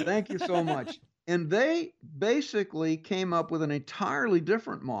help. Thank you so much. And they basically came up with an entirely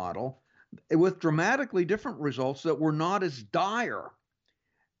different model with dramatically different results that were not as dire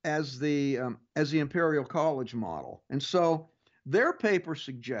as the Imperial College model. And so their paper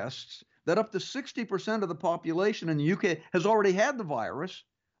suggests that up to 60% of the population in the UK has already had the virus,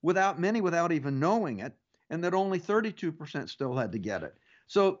 many without even knowing it, and that only 32% still had to get it.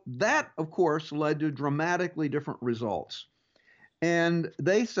 So that, of course, led to dramatically different results. And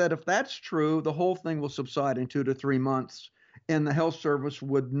they said if that's true, the whole thing will subside in 2 to 3 months, and the health service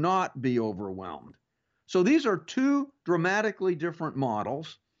would not be overwhelmed. So these are two dramatically different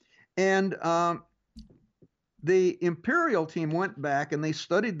models. And the Imperial team went back and they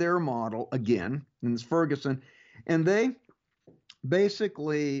studied their model again, and it's Ferguson, and they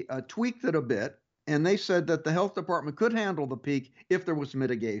basically tweaked it a bit. And they said that the health department could handle the peak if there was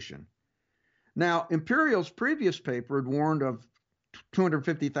mitigation. Now, Imperial's previous paper had warned of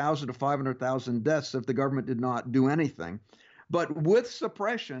 250,000 to 500,000 deaths if the government did not do anything. But with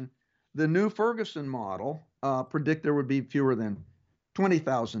suppression, the new Ferguson model predict there would be fewer than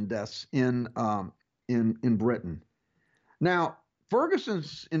 20,000 deaths in Britain. Now, Ferguson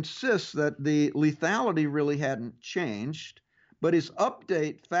insists that the lethality really hadn't changed, but his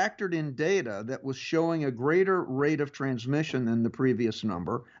update factored in data that was showing a greater rate of transmission than the previous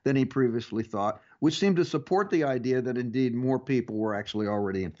number, than he previously thought, which seemed to support the idea that indeed more people were actually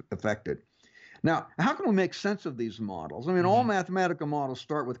already affected. Now, how can we make sense of these models? I mean, all mathematical models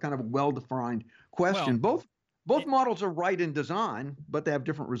start with kind of a well-defined question. Well, both models are right in design, but they have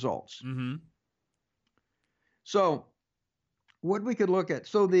different results. So what we could look at,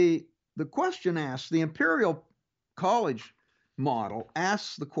 so the question asks, the Imperial College model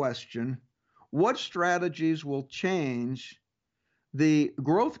asks the question, what strategies will change the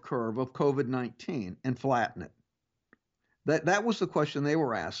growth curve of COVID-19 and flatten it? That was the question they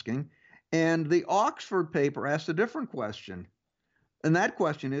were asking. And the Oxford paper asked a different question. And that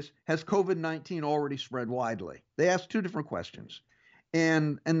question is, has COVID-19 already spread widely? They asked two different questions,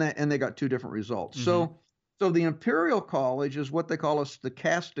 and they got two different results. So the Imperial College is what they call a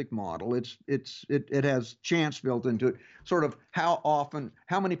stochastic model. It has chance built into it, sort of how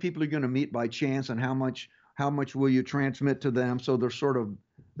many people are going to meet by chance, and how much will you transmit to them. So there's sort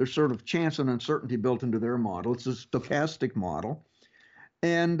of chance and uncertainty built into their model. It's a stochastic model,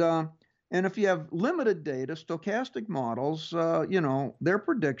 and if you have limited data, stochastic models, their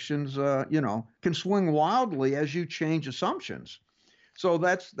predictions, can swing wildly as you change assumptions. So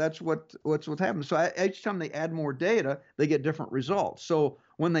that's what's happened. So each time they add more data, they get different results. So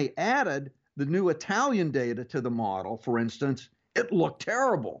when they added the new Italian data to the model, for instance, it looked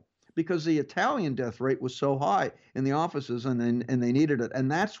terrible because the Italian death rate was so high in the offices, and they needed it.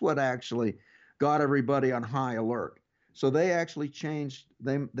 And that's what actually got everybody on high alert. So they actually changed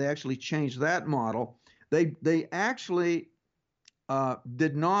that model. They actually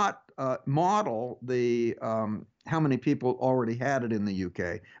did not model the how many people already had it in the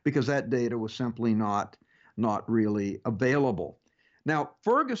UK, because that data was simply not really available. Now,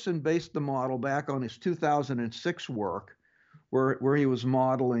 Ferguson based the model back on his 2006 work, where he was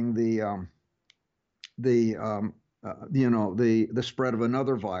modeling the spread of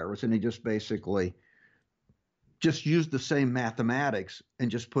another virus, and he just basically used the same mathematics and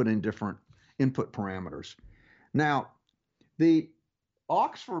just put in different input parameters. Now, the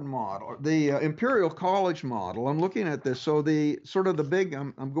Oxford model, the Imperial College model, I'm looking at this. So it's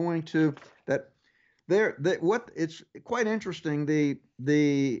quite interesting.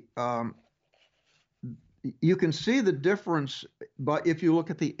 You can see the difference, but if you look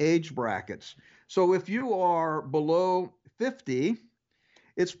at the age brackets. So if you are below 50,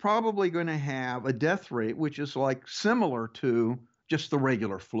 it's probably going to have a death rate which is like similar to just the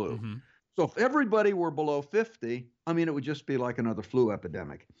regular flu. So if everybody were below 50, it would just be like another flu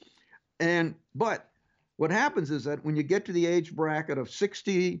epidemic. But what happens is that when you get to the age bracket of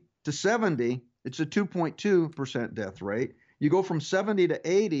 60 to 70, it's a 2.2% death rate. You go from 70 to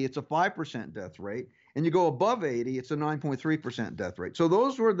 80, it's a 5% death rate. And you go above 80, it's a 9.3% death rate. So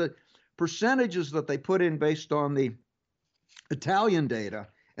those were the percentages that they put in based on the Italian data,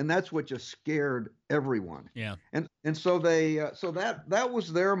 and that's what just scared everyone. Yeah. And so that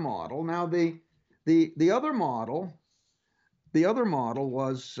was their model. Now the other model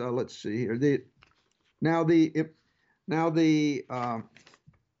was let's see here. Now the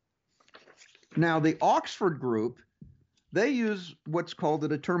Oxford group, they use what's called the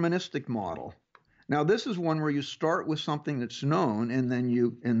deterministic model. Now this is one where you start with something that's known, and then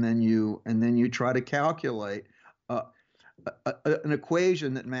you try to calculate an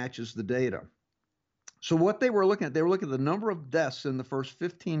equation that matches the data. So what they were looking at the number of deaths in the first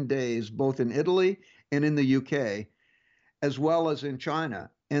 15 days, both in Italy and in the UK, as well as in China.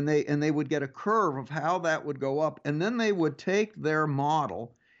 And they would get a curve of how that would go up. And then they would take their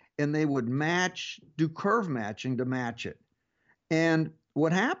model and they would do curve matching to match it. And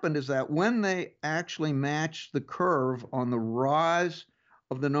what happened is that when they actually matched the curve on the rise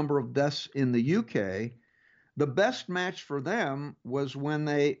of the number of deaths in the UK, the best match for them was when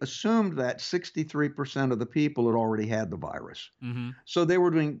they assumed that 63% of the people had already had the virus. Mm-hmm. So they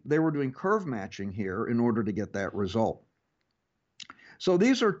were doing curve matching here in order to get that result. So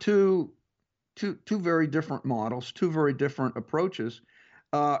these are two very different models, two very different approaches,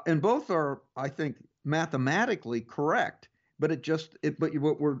 and both are, I think, mathematically correct. But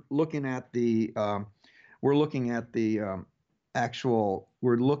what we're looking at the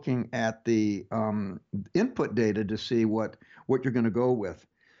input data to see what you're going to go with.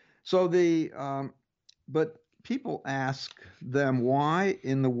 So but people ask them, why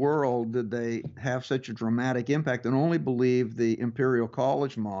in the world did they have such a dramatic impact and only believe the Imperial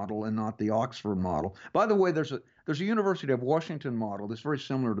College model and not the Oxford model? By the way, there's a University of Washington model that's very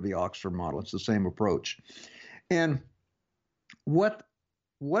similar to the Oxford model. It's the same approach. And what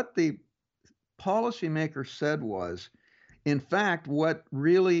the policymakers said was, in fact, what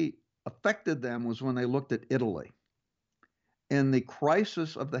really affected them was when they looked at Italy. And the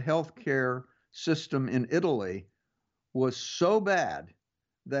crisis of the healthcare system in Italy was so bad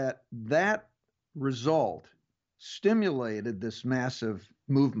that result stimulated this massive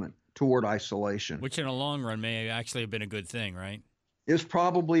movement toward isolation. Which in the long run may actually have been a good thing, right? It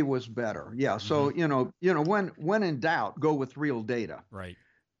probably was better. Yeah. So, when in doubt, go with real data. Right.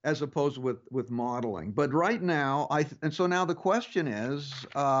 As opposed with modeling. But right now, so now the question is,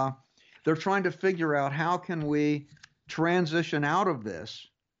 they're trying to figure out how can we transition out of this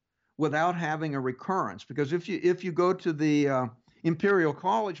without having a recurrence. Because if you go to the Imperial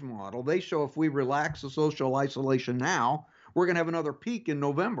College model, they show if we relax the social isolation now, we're going to have another peak in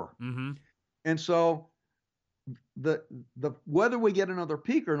November. Mm-hmm. And so the whether we get another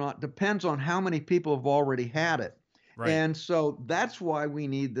peak or not depends on how many people have already had it. Right. And so that's why we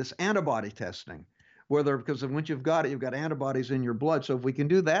need this antibody testing, because once you've got it, you've got antibodies in your blood. So if we can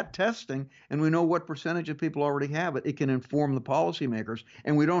do that testing and we know what percentage of people already have it, it can inform the policymakers,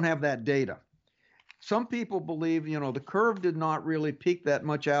 and we don't have that data. Some people believe, the curve did not really peak that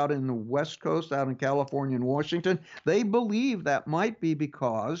much out in the West Coast, out in California and Washington. They believe that might be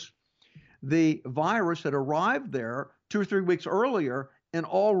because the virus had arrived there 2 or 3 weeks earlier, and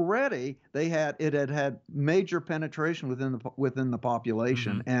already it had major penetration within the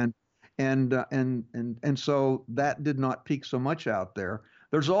population, mm-hmm. and so that did not peak so much out there.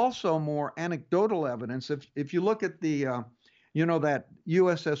 There's also more anecdotal evidence. If you look at the that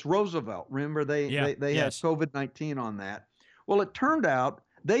USS Roosevelt, remember they had COVID-19 on that. Well, it turned out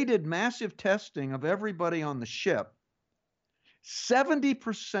they did massive testing of everybody on the ship.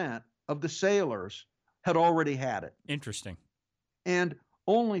 70% of the sailors had already had it. Interesting. And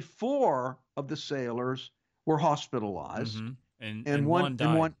only 4 of the sailors were hospitalized, mm-hmm. and one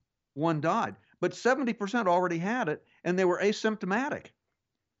died. One died. But 70% already had it, and they were asymptomatic.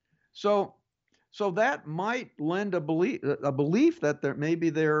 So that might lend a belief that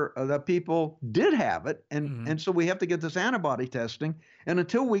that people did have it, and so we have to get this antibody testing. And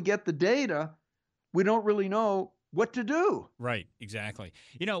until we get the data, we don't really know what to do. Right, exactly.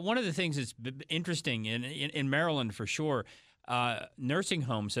 One of the things that's interesting in Maryland for sure, nursing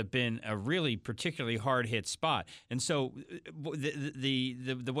homes have been a really particularly hard-hit spot. And so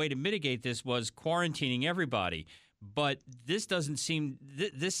the way to mitigate this was quarantining everybody. But this doesn't seem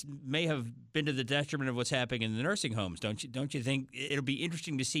this may have been to the detriment of what's happening in the nursing homes. Don't you think it'll be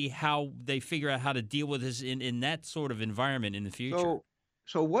interesting to see how they figure out how to deal with this in that sort of environment in the future?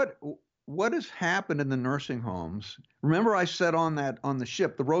 So what has happened in the nursing homes? Remember I said on the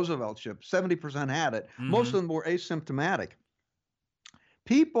ship, the Roosevelt ship, 70% had it. Mm-hmm. Most of them were asymptomatic.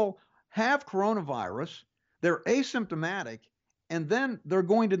 People have coronavirus, they're asymptomatic, and then they're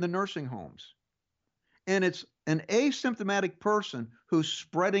going to the nursing homes. And it's an asymptomatic person who's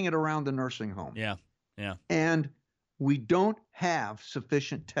spreading it around the nursing home. Yeah. And we don't have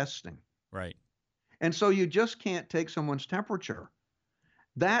sufficient testing. Right. And so you just can't take someone's temperature.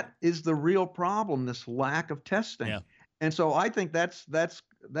 That is the real problem, this lack of testing. Yeah. And so I think that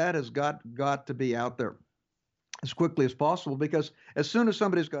has got to be out there as quickly as possible, because as soon as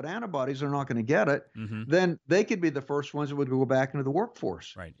somebody's got antibodies, they're not going to get it. Mm-hmm. Then they could be the first ones that would go back into the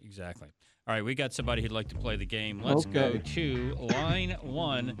workforce. Right, exactly. All right, we got somebody who'd like to play the game. Let's go to line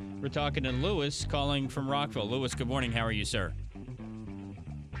 1. We're talking to Lewis calling from Rockville. Lewis, good morning. How are you, sir?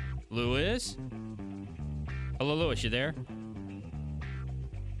 Lewis? Hello, Lewis, you there?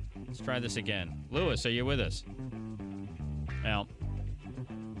 Let's try this again. Lewis, are you with us? Now,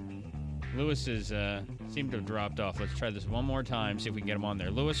 Lewis is seemed to have dropped off. Let's try this one more time, see if we can get him on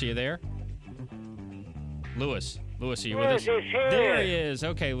there. Lewis, are you there? Lewis, are you with us? There he is.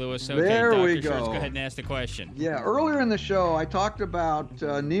 Okay, Lewis. Okay, there Dr. we go. Schurtz, go ahead and ask the question. Yeah, earlier in the show, I talked about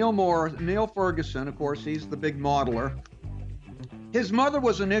Neil Ferguson. Of course, he's the big modeler. His mother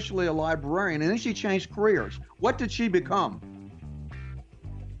was initially a librarian, and then she changed careers. What did she become?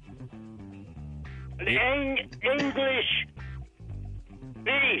 An English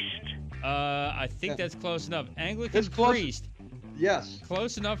beast. I think that's close enough. Anglican priest. Yes.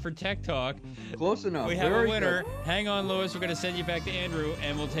 Close enough for Tech Talk. Close enough. We have Very a winner. good. Hang on, Lewis. We're going to send you back to Andrew,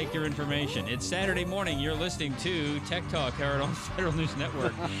 and we'll take your information. It's Saturday morning. You're listening to Tech Talk here on Federal News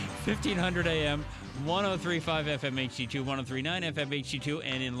Network, 1500 AM, 103.5 FM HD2, 103.9 FM HD2,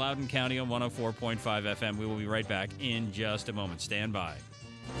 and in Loudoun County on 104.5 FM. We will be right back in just a moment. Stand by.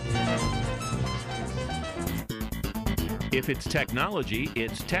 If it's technology,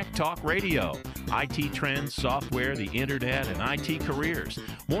 it's Tech Talk Radio. IT trends, software, the internet, and IT careers.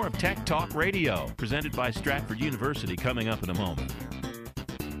 More of Tech Talk Radio, presented by Stratford University, coming up in a moment.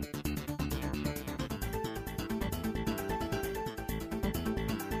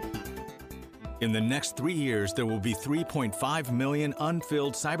 In the next 3 years, there will be 3.5 million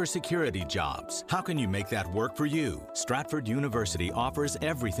unfilled cybersecurity jobs. How can you make that work for you? Stratford University offers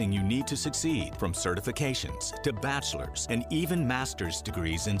everything you need to succeed, from certifications to bachelor's and even master's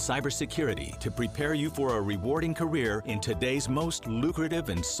degrees in cybersecurity to prepare you for a rewarding career in today's most lucrative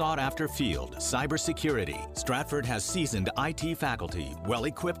and sought-after field, cybersecurity. Stratford has seasoned IT faculty,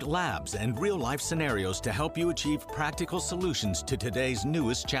 well-equipped labs, and real-life scenarios to help you achieve practical solutions to today's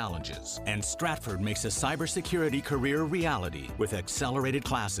newest challenges. And Stratford makes a cybersecurity career reality with accelerated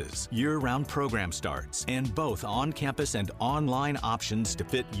classes, year-round program starts, and both on-campus and online options to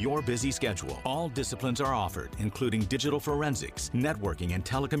fit your busy schedule. All disciplines are offered, including digital forensics, networking, and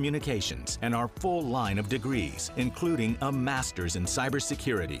telecommunications, and our full line of degrees, including a master's in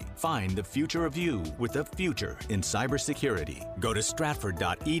cybersecurity. Find the future of you with a future in cybersecurity. Go to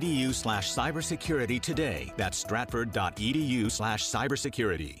stratford.edu/cybersecurity today. That's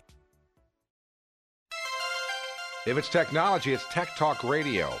stratford.edu/cybersecurity. If it's technology, it's Tech Talk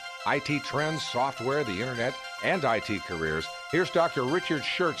Radio. IT trends, software, the internet, and IT careers. Here's Dr. Richard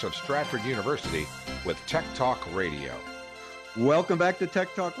Schurtz of Stratford University with Tech Talk Radio. Welcome back to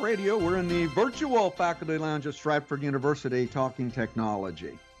Tech Talk Radio. We're in the virtual faculty lounge at Stratford University talking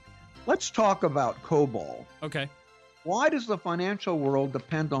technology. Let's talk about COBOL. Okay. Why does the financial world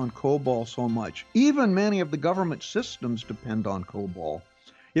depend on COBOL so much? Even many of the government systems depend on COBOL.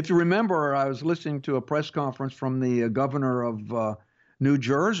 If you remember, I was listening to a press conference from the governor of New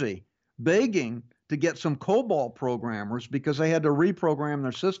Jersey begging to get some COBOL programmers because they had to reprogram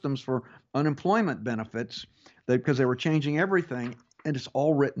their systems for unemployment benefits because they were changing everything, and it's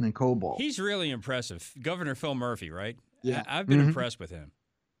all written in COBOL. He's really impressive. Governor Phil Murphy, right? Yeah. I've been impressed with him.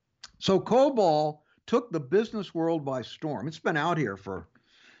 So COBOL took the business world by storm. It's been out here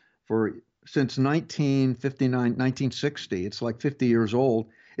since 1959, 1960. It's like 50 years old.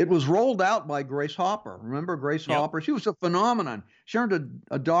 It was rolled out by Grace Hopper. Remember Grace Hopper? She was a phenomenon. She earned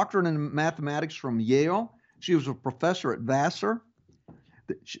a doctorate in mathematics from Yale. She was a professor at Vassar.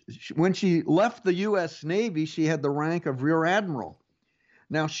 When she left the U.S. Navy, she had the rank of Rear Admiral.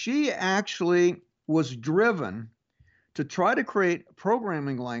 Now, she actually was driven to try to create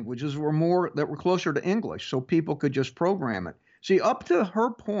programming languages that were closer to English so people could just program it. See, up to her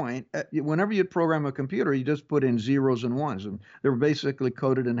point, whenever you'd program a computer, you just put in zeros and ones, and they were basically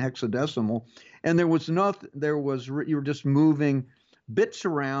coded in hexadecimal. And you were just moving bits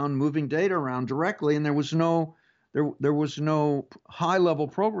around, moving data around directly, and there was no high-level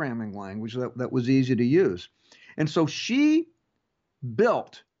programming language that was easy to use. And so she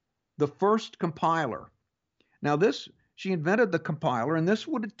built the first compiler. Now she invented the compiler, and this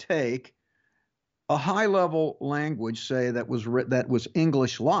would take a high-level language, say that was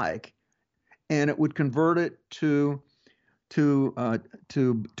English-like, and it would convert it to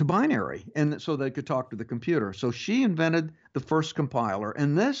binary, and so they could talk to the computer. So she invented the first compiler,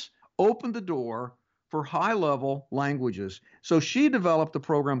 and this opened the door for high-level languages. So she developed a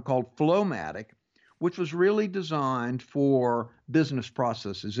program called Flowmatic, which was really designed for business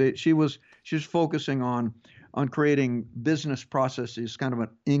processes. She was focusing on creating business processes, kind of an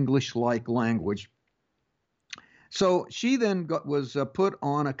English-like language. So she then was put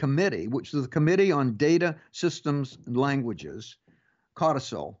on a committee, which is the Committee on Data Systems and Languages,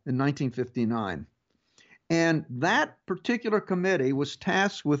 CODISL, in 1959. And that particular committee was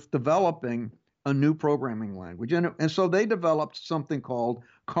tasked with developing a new programming language. And so they developed something called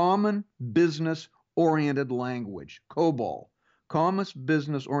Common Business Oriented Language, COBOL, Common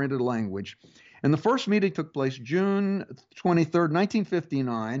Business Oriented Language. And the first meeting took place June 23rd,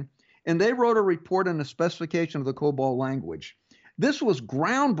 1959, and they wrote a report and a specification of the COBOL language. This was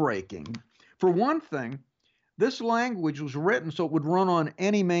groundbreaking. For one thing, this language was written so it would run on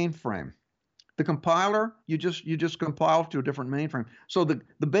any mainframe. The compiler, you just compile to a different mainframe. So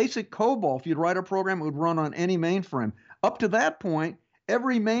the basic COBOL, if you'd write a program, it would run on any mainframe. Up to that point,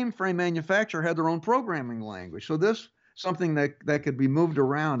 every mainframe manufacturer had their own programming language. So this something that could be moved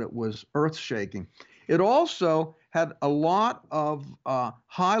around. It was earth-shaking. It also had a lot of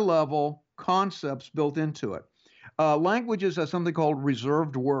high-level concepts built into it. Languages have something called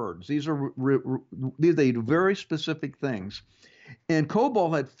reserved words. These they do very specific things. And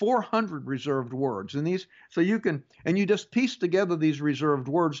COBOL had 400 reserved words. And you just piece together these reserved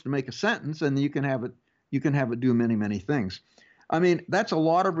words to make a sentence, and you can have it do many, many things. I mean, that's a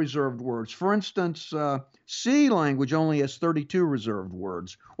lot of reserved words. For instance, C language only has 32 reserved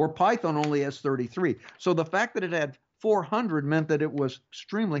words, or Python only has 33. So the fact that it had 400 meant that it was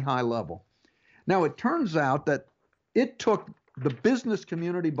extremely high level. Now, it turns out that it took the business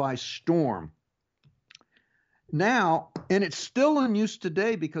community by storm. Now, and it's still in use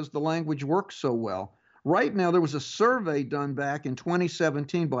today because the language works so well. Right now, there was a survey done back in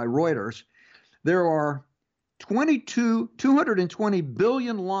 2017 by Reuters. There are 220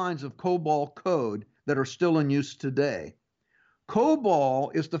 billion lines of COBOL code that are still in use today.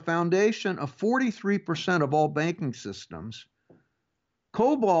 COBOL is the foundation of 43% of all banking systems.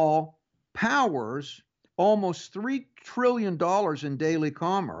 COBOL powers almost $3 trillion in daily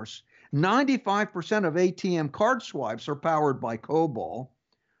commerce. 95% of ATM card swipes are powered by COBOL.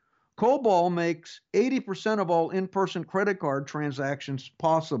 COBOL makes 80% of all in-person credit card transactions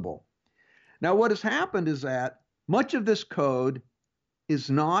possible. Now, what has happened is that much of this code is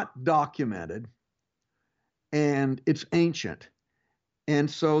not documented, and it's ancient.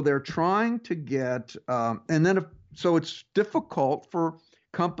 And so they're trying to get, so it's difficult for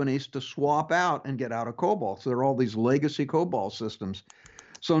companies to swap out and get out of COBOL. So there are all these legacy COBOL systems.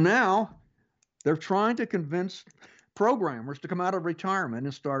 So now they're trying to convince programmers to come out of retirement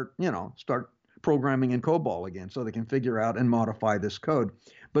and start programming in COBOL again, so they can figure out and modify this code.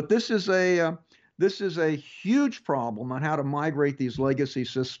 But this is a huge problem on how to migrate these legacy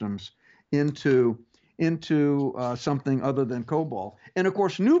systems into something other than COBOL. And of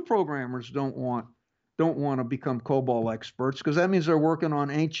course, new programmers don't want to become COBOL experts, because that means they're working on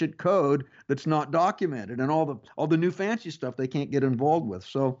ancient code that's not documented, and all the new fancy stuff they can't get involved with.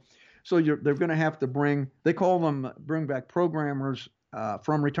 So they're going to have to bring back programmers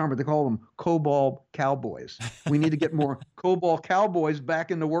from retirement. They call them COBOL cowboys. We need to get more COBOL cowboys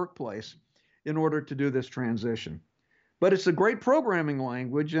back in the workplace in order to do this transition. But it's a great programming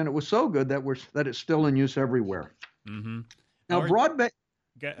language, and it was so good that it's still in use everywhere. Mm-hmm. Now, broadband.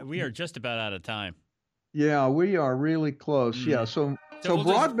 We are just about out of time. Yeah, we are really close. Mm-hmm. Yeah, so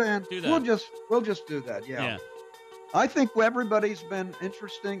broadband. We'll just do that. Yeah. I think everybody's been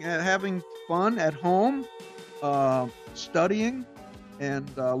having fun at home, studying,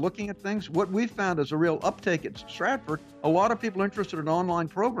 and looking at things. What we found is a real uptake at Stratford. A lot of people are interested in online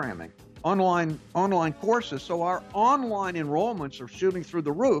programming, online courses. So our online enrollments are shooting through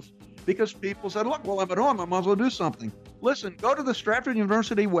the roof because people said, look, well, I'm at home, I might as well do something. Listen, go to the Stratford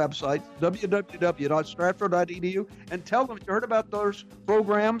University website, www.stratford.edu, and tell them you heard about those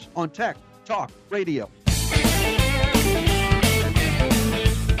programs on Tech Talk Radio.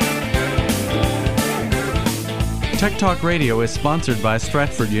 Tech Talk Radio is sponsored by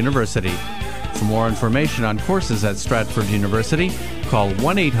Stratford University. For more information on courses at Stratford University, call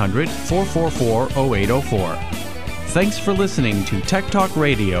 1-800-444-0804. Thanks for listening to Tech Talk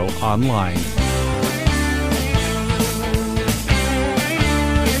Radio Online.